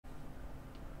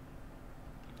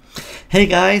Hey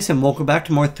guys, and welcome back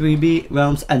to more 3B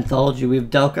Realms Anthology. We have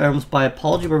Delk Realms by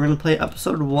Apology. We're going to play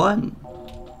episode 1.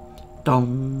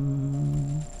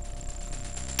 Dong.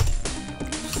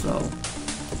 So,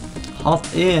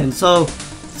 hop in. So,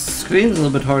 the screen's a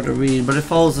little bit hard to read, but it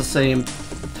follows the same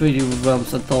 3D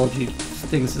Realms Anthology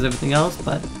things as everything else,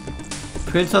 but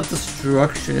prints out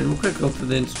destruction. We're going to go through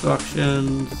the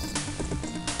instructions.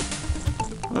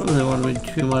 I don't really want to read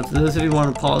too much of this. If you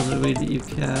want to pause and read it, you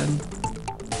can.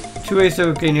 2 ways to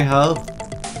regain your health.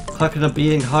 Collecting a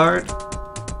beating heart.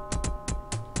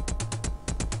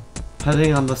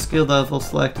 Depending on the skill level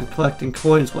selected, collecting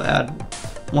coins will add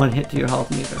 1 hit to your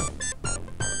health meter.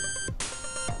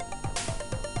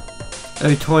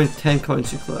 Every 10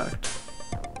 coins you collect.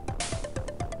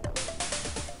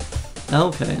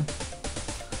 Okay.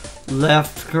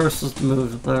 Left cursors to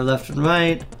move the left and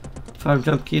right. Farm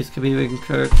jump keys can be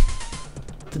incurred.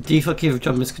 The default key for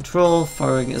jump is control,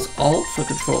 firing is alt, so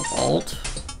control alt.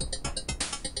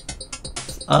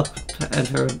 Up to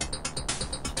enter,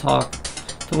 to talk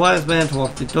to wise man, to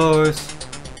walk through doors.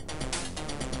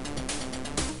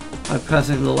 By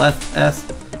pressing the left S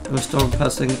and restore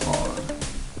pressing R.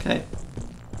 Okay.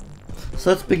 So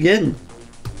let's begin.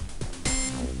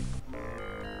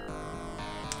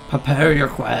 Prepare your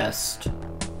quest.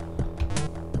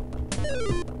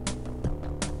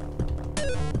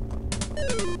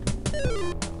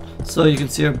 So you can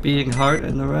see our beating heart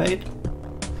in the right.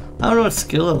 I don't know what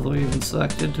skill level we even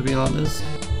selected, to be honest.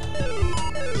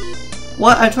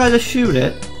 What? I tried to shoot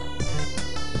it.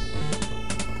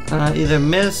 And I either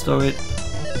missed or it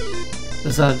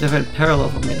is at a different parallel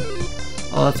from me.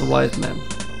 Oh, that's a wise man.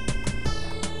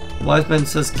 Wise man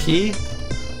says key?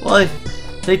 Well,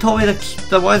 they told me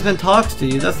the wise man talks to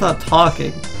you. That's not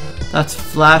talking. That's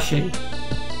flashing.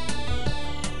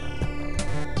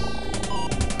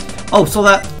 Oh, so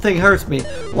that thing hurts me.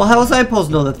 Well, how was I supposed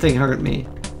to know that thing hurt me?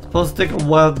 Supposed to take a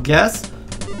wild guess?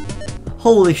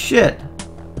 Holy shit.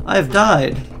 I've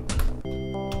died.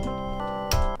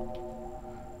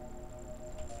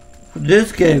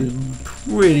 This game is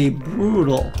pretty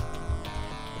brutal.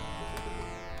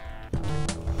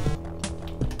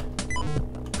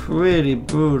 Pretty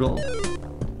brutal.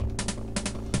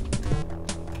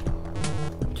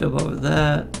 Jump over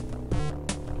that.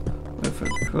 Wait for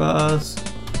it to cross.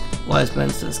 Wise man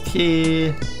says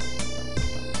key.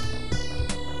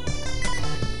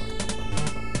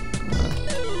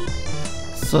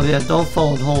 So yeah, don't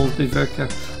fall in holes, be very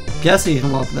careful. Guessing you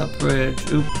can walk that bridge.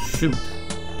 Oops, shoot.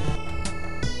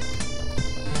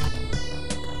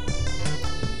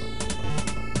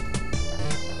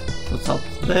 What's up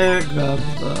there? Grab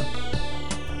the...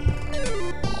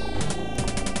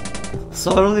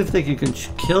 So I don't even think you can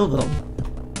kill them.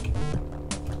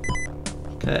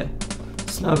 Okay.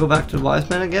 So now go back to the wise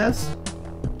man, I guess?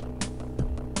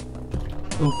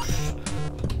 Oops.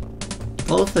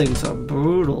 Both things are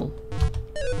brutal.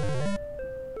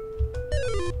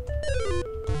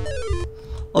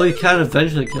 Oh, you can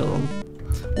eventually kill him.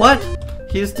 What?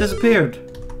 He's disappeared.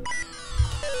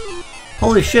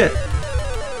 Holy shit.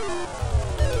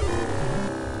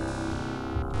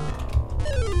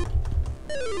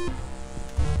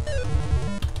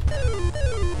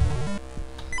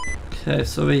 Okay,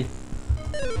 so we...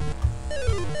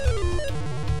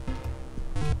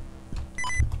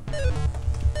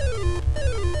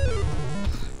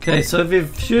 Okay, so if you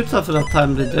shoot stuff enough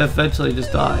time, it eventually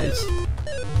just dies.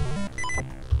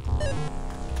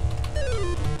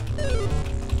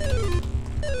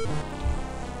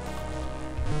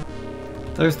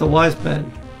 There's the wise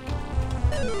man.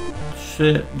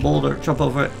 Shit, boulder, jump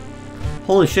over it.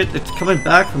 Holy shit, it's coming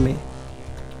back for me.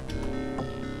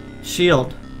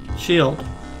 Shield. Shield.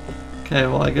 Okay,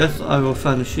 well I guess I will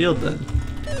find a shield then.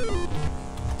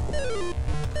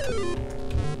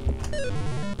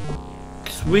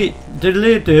 Sweet,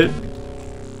 diddly dude.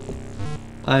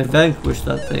 I vanquished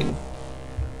that thing.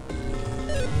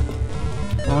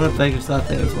 I want to vanquish that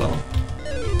thing as well.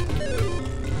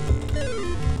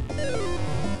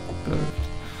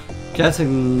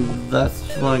 Guessing that's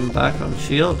flying back on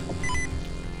shield.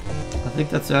 I think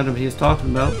that's the item he's talking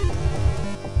about.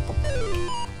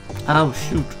 Ow,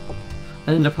 shoot. I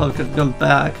think I probably could have gone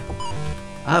back.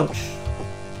 Ouch.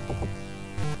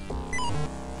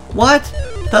 What?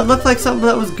 That looked like something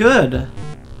that was good.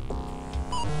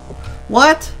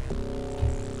 What?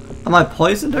 Am I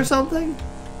poisoned or something?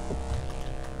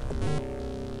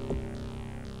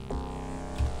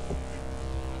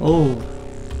 Oh.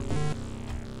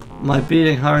 My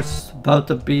beating heart's about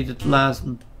to beat its last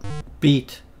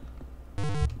beat.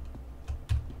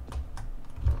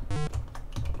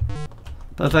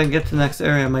 But if I can get to the next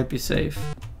area, I might be safe.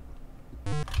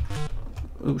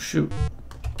 Oh shoot.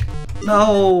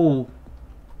 No!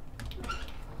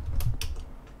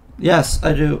 Yes,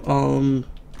 I do.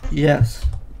 Yes.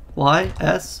 Y?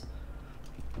 S?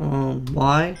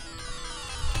 Y?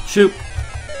 Shoot!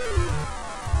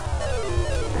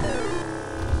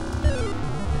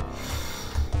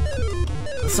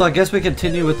 So I guess we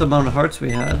continue with the amount of hearts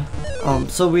we had.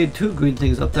 So we had 2 green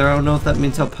things up there. I don't know if that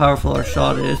means how powerful our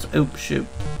shot is. Oop, shoot.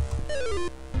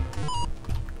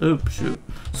 Oop, shoot.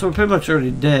 So we're pretty much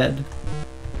already dead.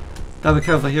 Gotta be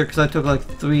careful here because I took like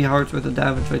 3 hearts worth of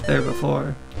damage right there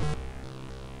before.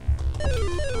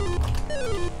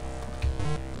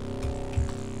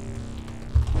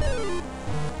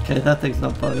 Okay, that thing's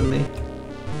not bugging me.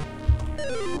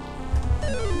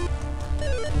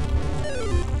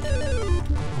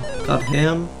 Got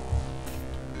him.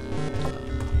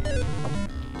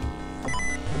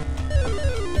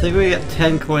 I think we get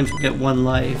 10 coins, we get 1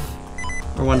 life.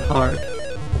 Or 1 heart.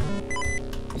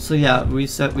 So yeah,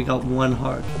 reset, we got 1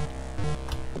 heart.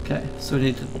 Okay, so we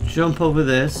need to jump over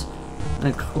this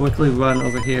and quickly run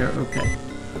over here. Okay.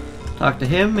 Talk to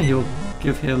him, he will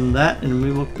give him that, and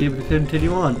we will be able to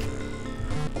continue on.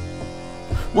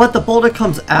 What, the boulder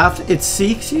comes after? It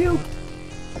seeks you?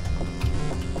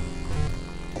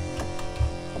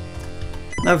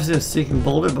 Never seen a seeking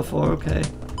boulder before, okay.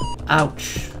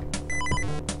 Ouch.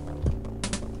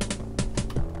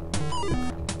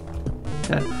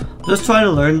 Okay. Just trying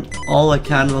to learn all I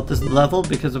can about this level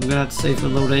because I'm gonna have to save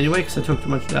and load anyway because I took too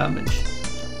much damage.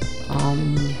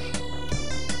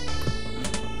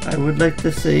 I would like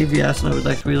to save, yes, and I would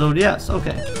like to reload, yes,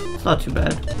 okay. It's not too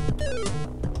bad.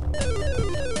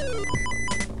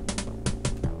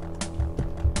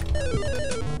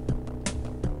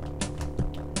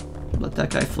 Let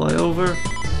that guy fly over.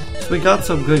 So we got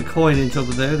some good coinage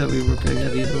over there that we were gonna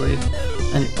get either way.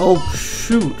 And oh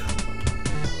shoot!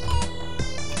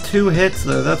 2 hits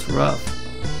there, that's rough.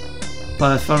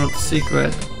 But I found out the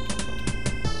secret.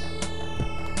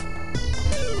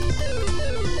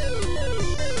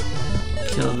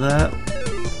 Kill that.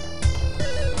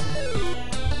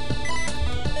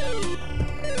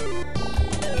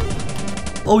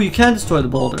 Oh, you can destroy the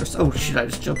boulders. Oh shit, I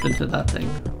just jumped into that thing.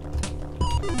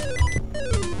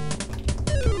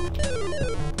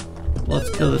 Let's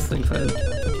kill this thing first.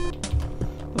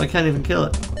 I can't even kill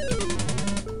it.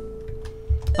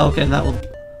 Okay, that will...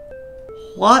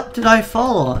 What did I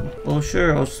fall on? Well,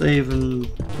 sure, I'll save and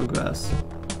progress.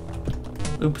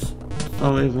 Oops. That's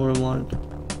not even what I wanted.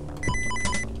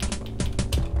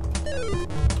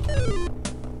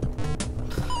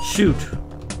 Shoot.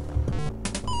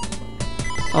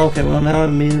 Okay, well now I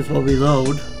may as well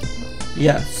reload.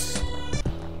 Yes.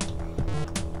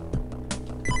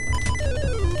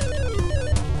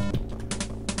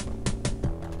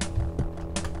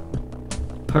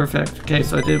 Perfect. Okay,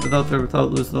 so I did it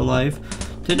without losing a life.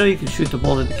 Didn't know you could shoot the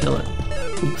boulder to kill it.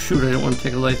 Oops, shoot, I didn't want to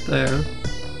take a life there.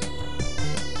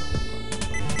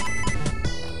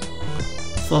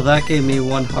 So that gave me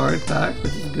 1 heart back,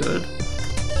 which is good.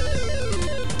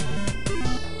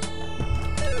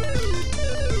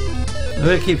 I'm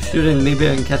gonna keep shooting, maybe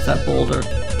I can catch that boulder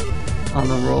on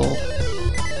the roll.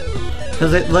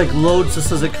 Because it like loads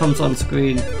just as it comes on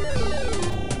screen.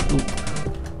 Oop.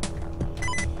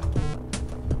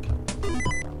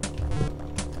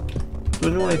 I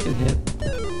don't know I can hit.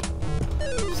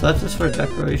 So that's just for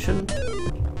decoration.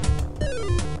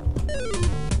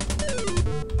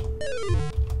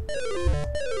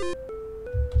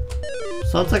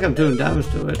 Sounds like I'm doing damage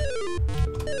to it.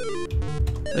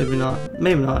 Maybe not.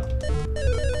 Maybe not.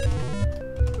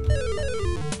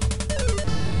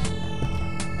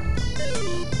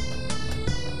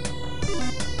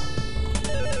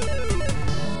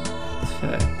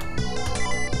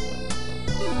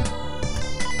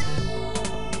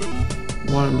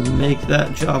 Want to make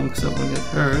that jump because I'm going to get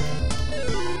hurt.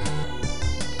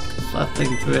 So that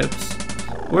thing drips.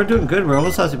 We're doing good. We're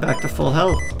almost actually back to full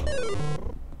health.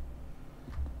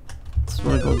 Just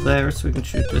want to go there so we can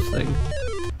shoot this thing.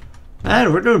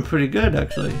 Man, we're doing pretty good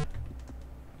actually.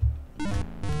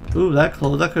 Ooh, that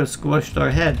close. That could have squished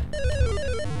our head.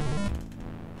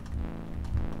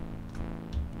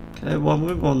 Okay, well I'm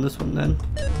going to go on this one then.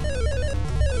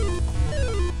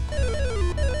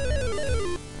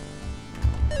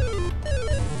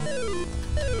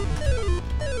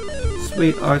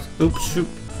 Sweet art. Oops, shoot.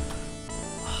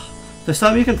 There's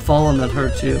something you can fall on that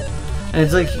hurts you. And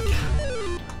it's like,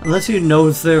 unless you know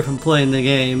it's there from playing the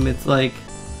game, it's like,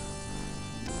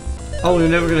 oh, you're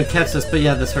never gonna catch this, but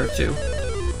yeah, this hurts you.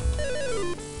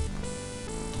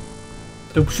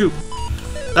 Oops, shoot.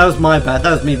 That was my bad.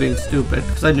 That was me being stupid,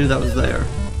 because I knew that was there.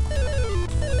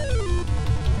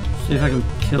 See if I can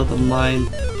kill the mine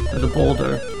or the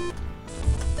boulder.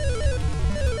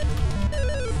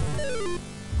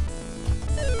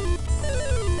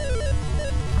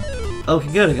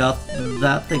 Okay, good, I got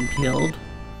that thing killed.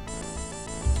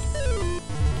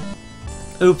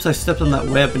 Oops, I stepped on that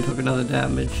web and took another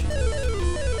damage.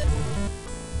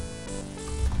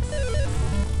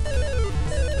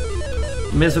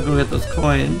 May as well go get those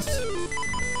coins.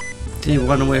 See,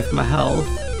 run away from my health.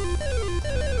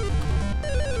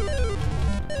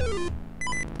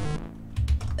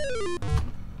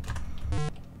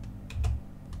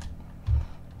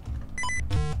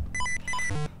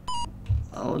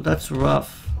 Oh, that's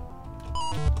rough.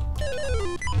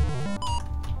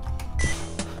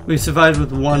 We survived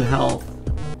with 1 health.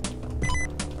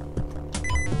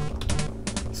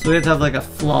 So we have to have like a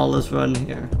flawless run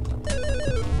here.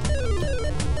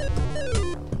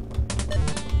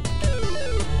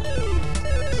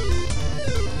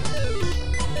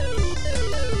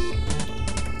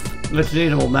 What you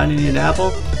need, old man? You need an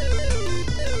apple?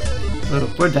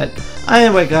 Oh, we're dead.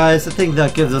 Anyway, guys, I think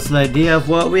that gives us an idea of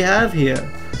what we have here.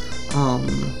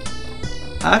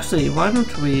 Actually, why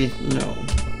don't we...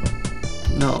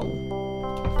 No.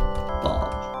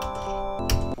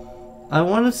 Bob. I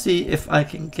want to see if I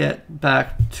can get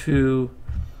back to...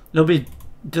 There'll be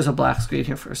just a black screen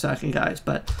here for a second, guys,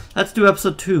 but let's do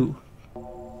episode 2.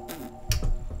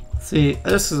 See,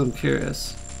 this is I'm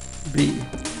curious. B.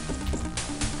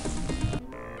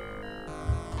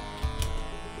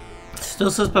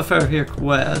 Still says prefer here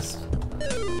quest.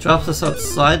 Drops us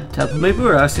outside the temple. Maybe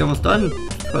we're actually almost done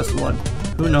quest 1.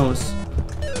 Who knows?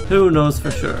 Who knows for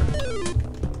sure?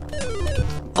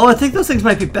 Oh, I think those things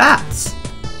might be bats.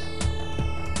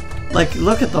 Like,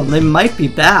 look at them. They might be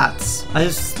bats. I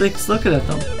just think looking at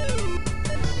them.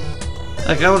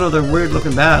 Like, I don't know, they're weird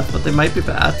looking bats, but they might be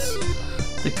bats.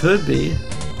 They could be.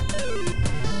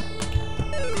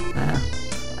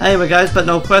 Anyway, guys, but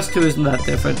no, quest 2 isn't that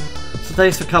different. So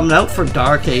thanks for coming out for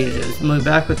Dark Ages. We'll be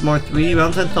back with more 3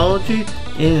 rounds Anthology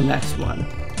in the next one.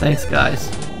 Thanks, guys.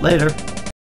 Later.